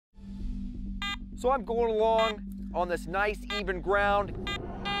So I'm going along on this nice even ground,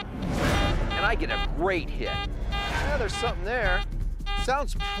 and I get a great hit. Yeah, there's something there.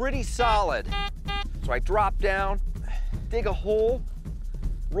 Sounds pretty solid. So I drop down, dig a hole,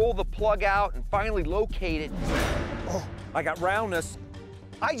 roll the plug out, and finally locate it. Oh, I got roundness.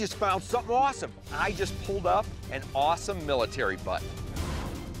 I just found something awesome. I just pulled up an awesome military butt.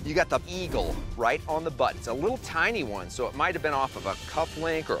 You got the eagle right on the butt. It's a little tiny one, so it might have been off of a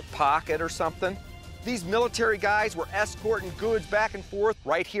cufflink or a pocket or something. These military guys were escorting goods back and forth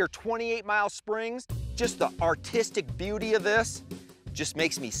right here, 28 Mile Springs. Just the artistic beauty of this just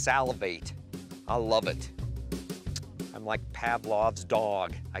makes me salivate. I love it. I'm like Pavlov's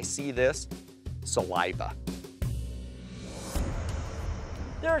dog. I see this, saliva.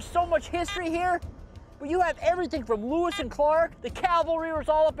 There's so much history here, but you have everything from Lewis and Clark. The cavalry was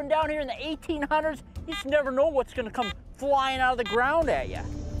all up and down here in the 1800s. You just never know what's gonna come flying out of the ground at you.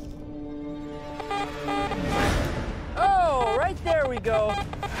 Oh, right there we go.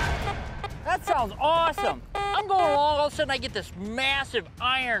 That sounds awesome. I'm going along, all of a sudden I get this massive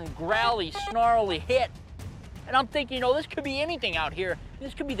iron, growly, snarly hit. And I'm thinking, you know, this could be anything out here.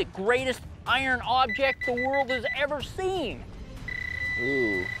 This could be the greatest iron object the world has ever seen.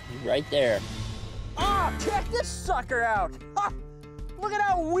 Ooh, right there. Oh, check this sucker out. Ah, look at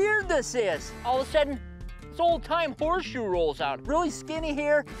how weird this is. All of a sudden, this old-time horseshoe rolls out. Really skinny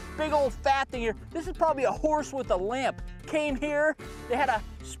here, big old fat thing here. This is probably a horse with a limp. Came here, they had to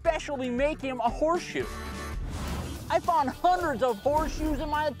specially make him a horseshoe. I found hundreds of horseshoes in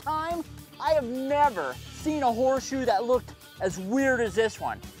my time. I have never seen a horseshoe that looked as weird as this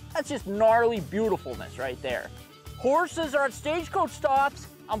one. That's just gnarly beautifulness right there. Horses are at stagecoach stops.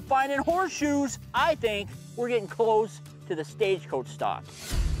 I'm finding horseshoes. I think we're getting close to the stagecoach stop.